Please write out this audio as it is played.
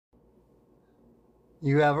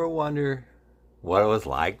You ever wonder what it was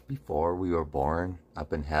like before we were born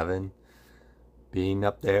up in heaven, being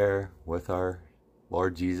up there with our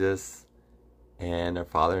Lord Jesus and our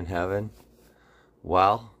Father in heaven?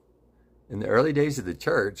 Well, in the early days of the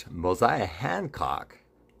church, Mosiah Hancock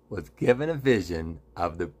was given a vision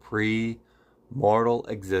of the premortal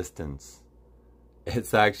existence.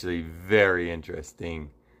 It's actually very interesting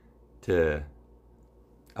he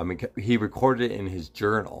recorded it in his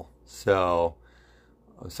journal. So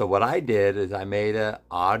what I did is I made an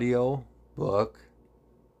audio book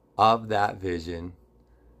of that vision.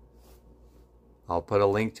 I'll put a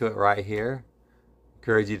link to it right here.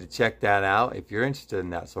 Encourage you to check that out if you're interested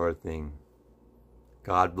in that sort of thing.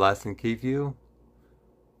 God bless and keep you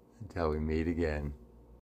until we meet again.